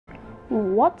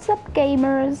What's up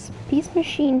gamers, Peace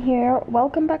Machine here,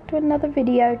 welcome back to another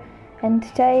video, and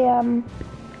today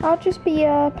I'll just be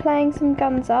playing some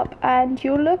Guns Up, and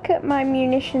you'll look at my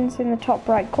munitions in the top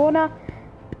right corner.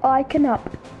 I can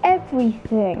up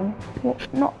everything, well,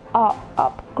 not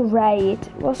upgrade,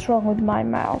 what's wrong with my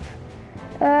mouth,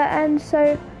 and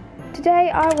so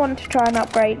today I want to try and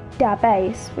upgrade the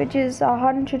base, which is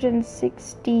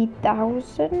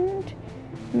 160,000.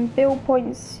 Build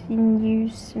points in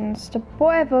use and stuff,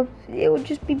 whatever, it will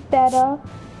just be better,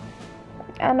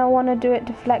 and I want to do it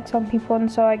to flex on people and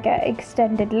so I get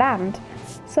extended land.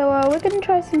 So we're going to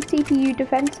try some CPU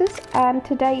defenses, and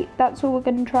today that's all we're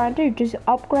going to try and do, just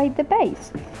upgrade the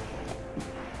base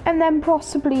and then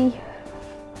possibly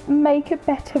make a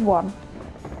better one,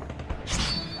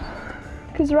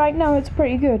 because right now it's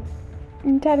pretty good,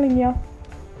 I'm telling you.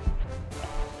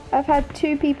 I've had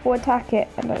 2 people attack it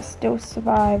and I still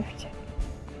survived.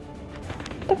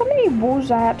 Look how many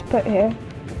walls I had to put here.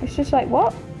 It's just like,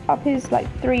 what? Up here's like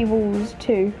 3 walls,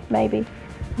 2 maybe.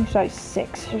 It's like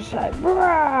 6, it's like,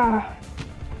 brah!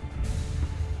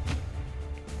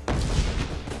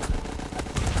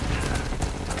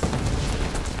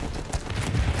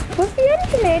 Was the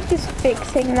engineer just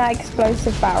fixing that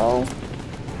explosive barrel?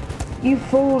 You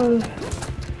fool.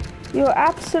 You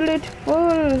absolute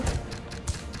fool.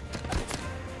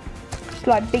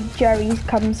 Like Big Jerry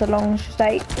comes along, she's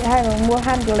like, hang on, we'll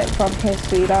handle it from here,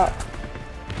 sweetheart,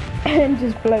 and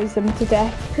just blows them to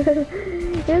death.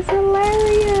 It's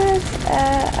hilarious.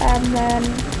 And then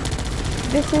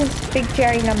this is Big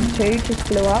Jerry number 2, just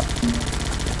blew up.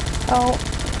 Oh,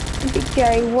 Big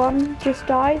Jerry 1 just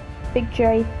died. Big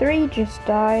Jerry 3 just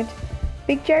died.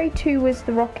 Big Jerry 2 was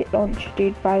the rocket launcher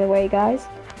dude, by the way, guys.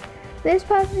 This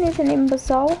person is an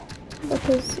imbecile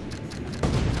because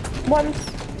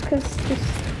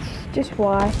just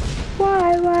why?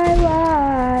 Why?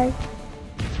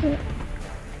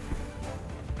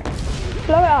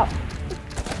 Blow it up.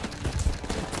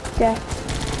 Yeah.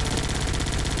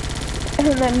 And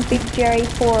then Big Jerry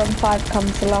 4 and 5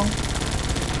 comes along.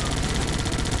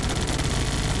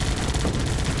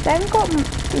 They haven't got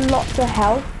lots of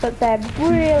health, but they're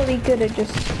really good at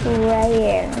just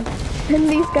spraying. And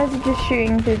these guys are just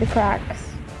shooting through the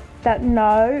cracks.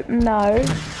 No.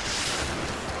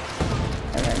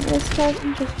 This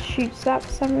person just shoots that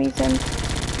for some reason.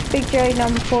 Big Jerry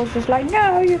number 4 is just like,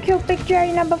 no, you killed Big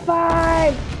Jerry number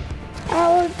 5. I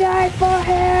will die for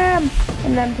him.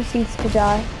 And then proceeds to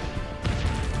die.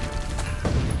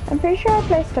 I'm pretty sure I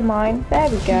placed a mine. There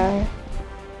we go.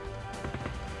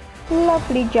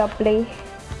 Lovely jubbly.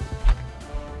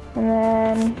 And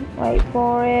then, wait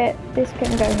for it. This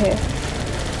can go here.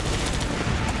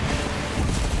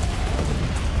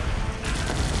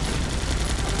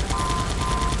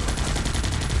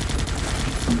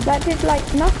 That did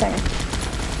like nothing.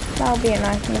 That'll be a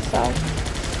nice missile.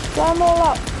 Blow them all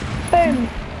up. Boom.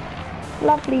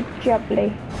 Lovely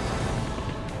jubbly.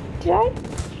 Did I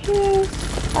just...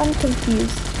 I'm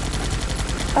confused.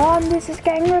 Oh, and this is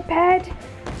getting repaired.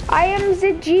 I am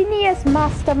the genius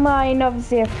mastermind of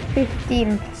the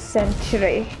 15th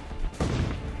century.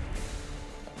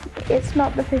 It's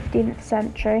not the 15th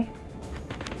century.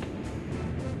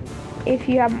 If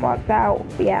you haven't worked that out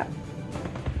yet.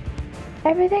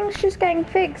 Everything's just getting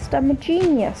fixed. I'm a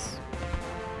genius.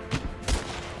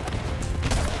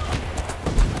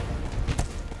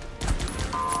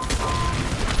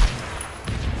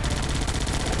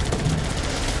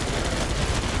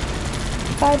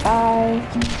 Bye-bye.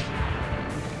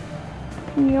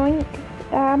 Yoink.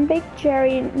 Big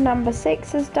Jerry number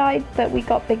 6 has died, but we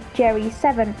got Big Jerry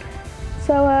 7.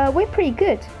 So, we're pretty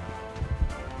good.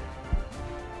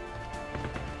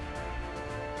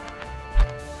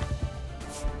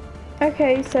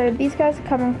 Okay, so these guys are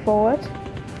coming forward,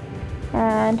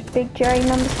 and Big Jerry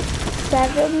number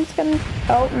 7's gonna...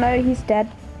 Oh no, he's dead.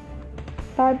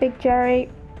 Bye, Big Jerry.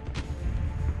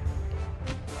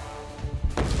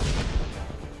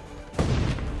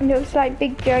 It looks like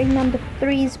Big Jerry number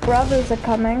 3's brothers are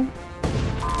coming.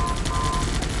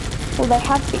 Well, they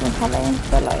have been coming,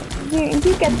 but like, you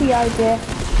get the idea.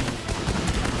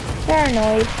 They're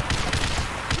annoyed.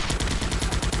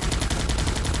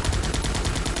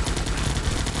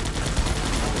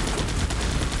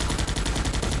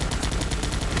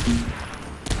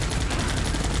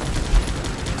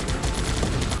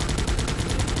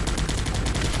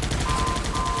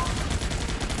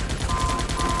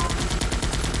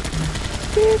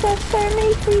 Dude, there's so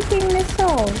many freaking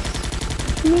missiles.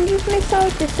 I mean, you've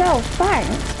missiled yourself,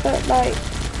 thanks, but like,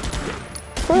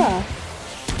 bruh.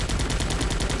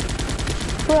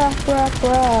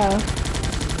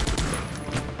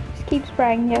 Just keep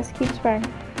spraying, yes, keep spraying.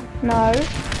 No.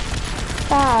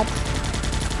 Bad.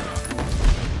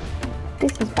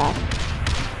 This is bad.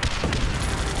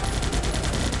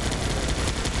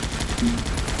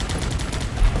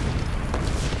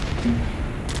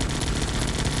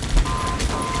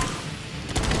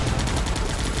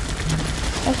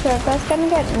 So if that's gonna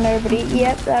get nobody,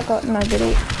 yep, that got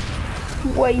nobody.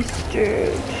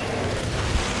 Wasted.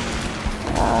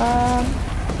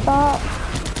 But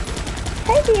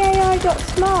hey, the AI got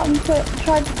smart and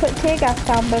tried to put tear gas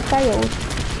down but failed.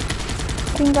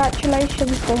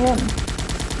 Congratulations to him.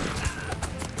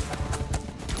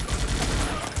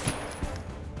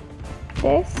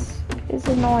 This is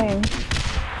annoying.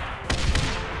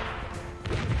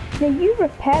 Now you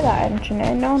repair that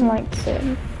engineer, no one likes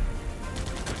it.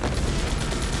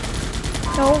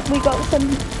 Oh, we got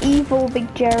some evil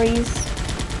Big Jerrys.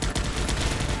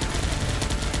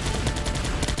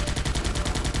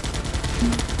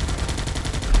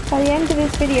 By the end of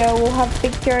this video, we'll have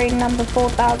Big Jerry number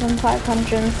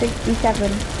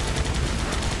 4567.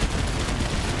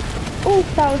 Oh,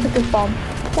 that was a good bomb.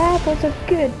 That was a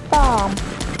good bomb.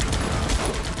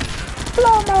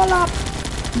 Blow them all up.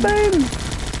 Boom.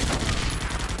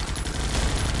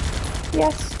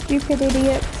 Yes, stupid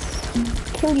idiots.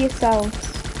 Kill yourselves.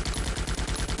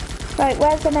 Right,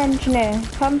 where's an engineer?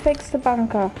 Come fix the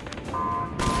bunker.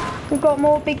 We've got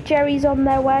more Big Jerrys on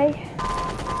their way.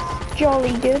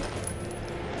 Jolly good.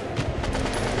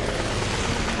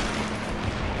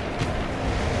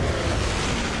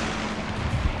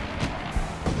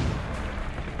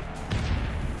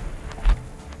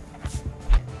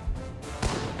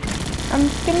 I'm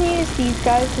just going to use these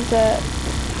guys as a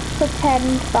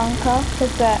pretend bunker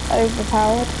because they're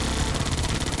overpowered.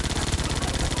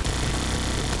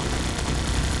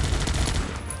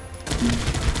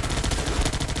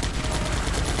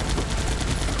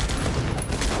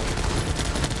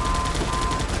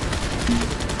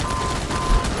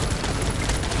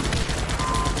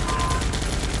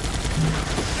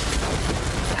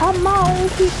 Come on,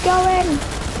 keep going.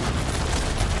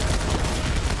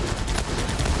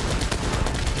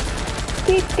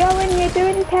 Keep going, you're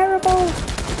doing terrible.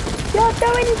 You're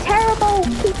doing terrible.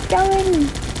 Keep going.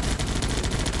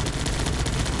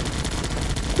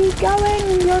 Keep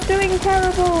going, you're doing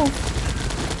terrible.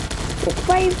 It's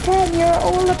wave 10, you're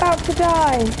all about to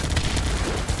die.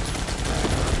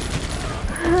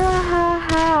 Ha ha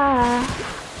ha.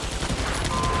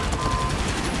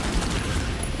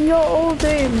 You're all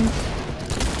doomed.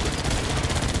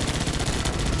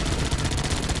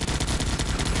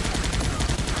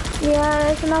 Yeah,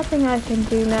 there's nothing I can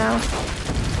do now.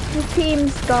 The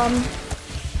team's gone.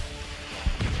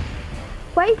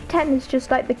 Wave 10 is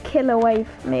just like the killer wave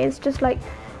for me. It's just like,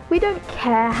 we don't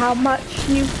care how much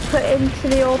you put into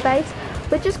your base.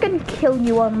 We're just going to kill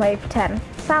you on wave 10.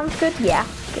 Sounds good? Yeah,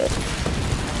 good.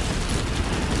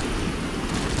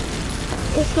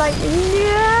 It's like,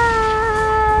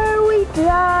 no, we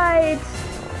died.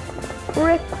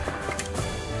 Rip.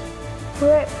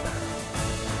 Rip.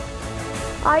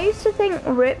 I used to think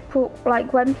RIP,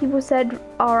 like when people said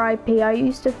RIP, I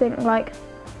used to think like,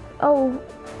 oh,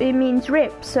 it means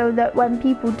RIP, so that when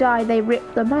people die, they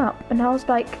rip them up. And I was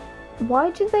like, why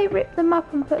do they rip them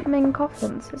up and put them in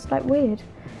coffins? It's like weird.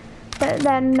 But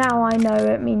then now I know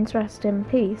it means rest in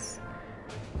peace.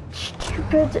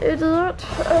 Stupid idiot.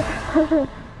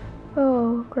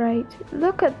 Oh, great.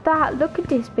 Look at that. Look at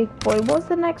this big boy. What's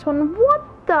the next one? What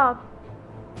the?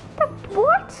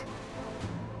 What?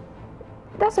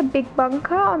 That's a big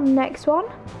bunker on the next one.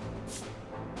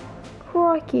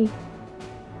 Crikey.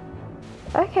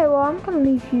 Okay, well, I'm gonna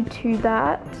leave you to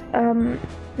that.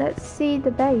 Let's see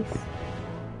the base.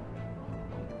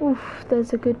 Oof,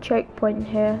 there's a good choke point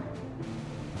here.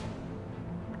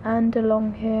 And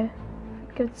along here.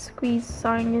 Could squeeze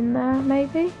something in there,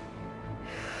 maybe.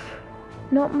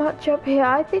 Not much up here.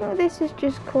 I think this is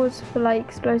just cause for like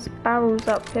explosive barrels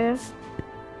up here.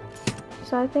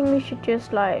 So I think we should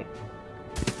just like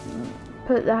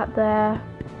put that there,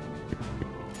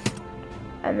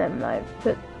 and then like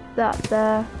put that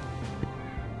there.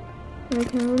 We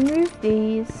can remove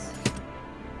these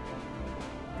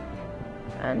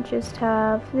and just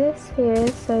have this here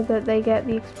so that they get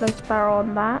the explosive barrel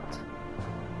on that,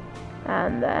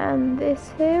 and then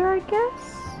this here, I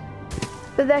guess.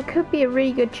 But there could be a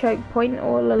really good choke point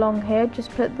all along here.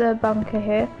 Just put the bunker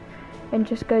here and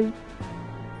just go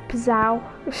pizzow.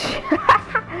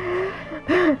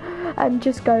 And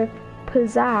just go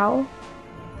pizzow.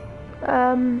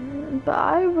 But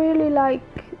I really like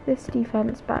this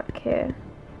defense back here.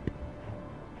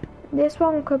 This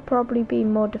one could probably be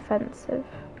more defensive,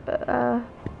 but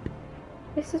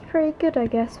this is pretty good, I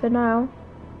guess, for now.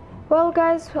 Well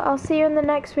guys, I'll see you in the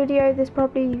next video. This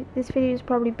video's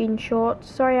probably been short.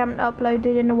 Sorry I haven't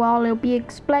uploaded in a while. It'll be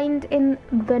explained in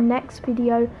the next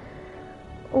video,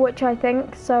 which I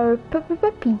think. So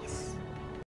peace.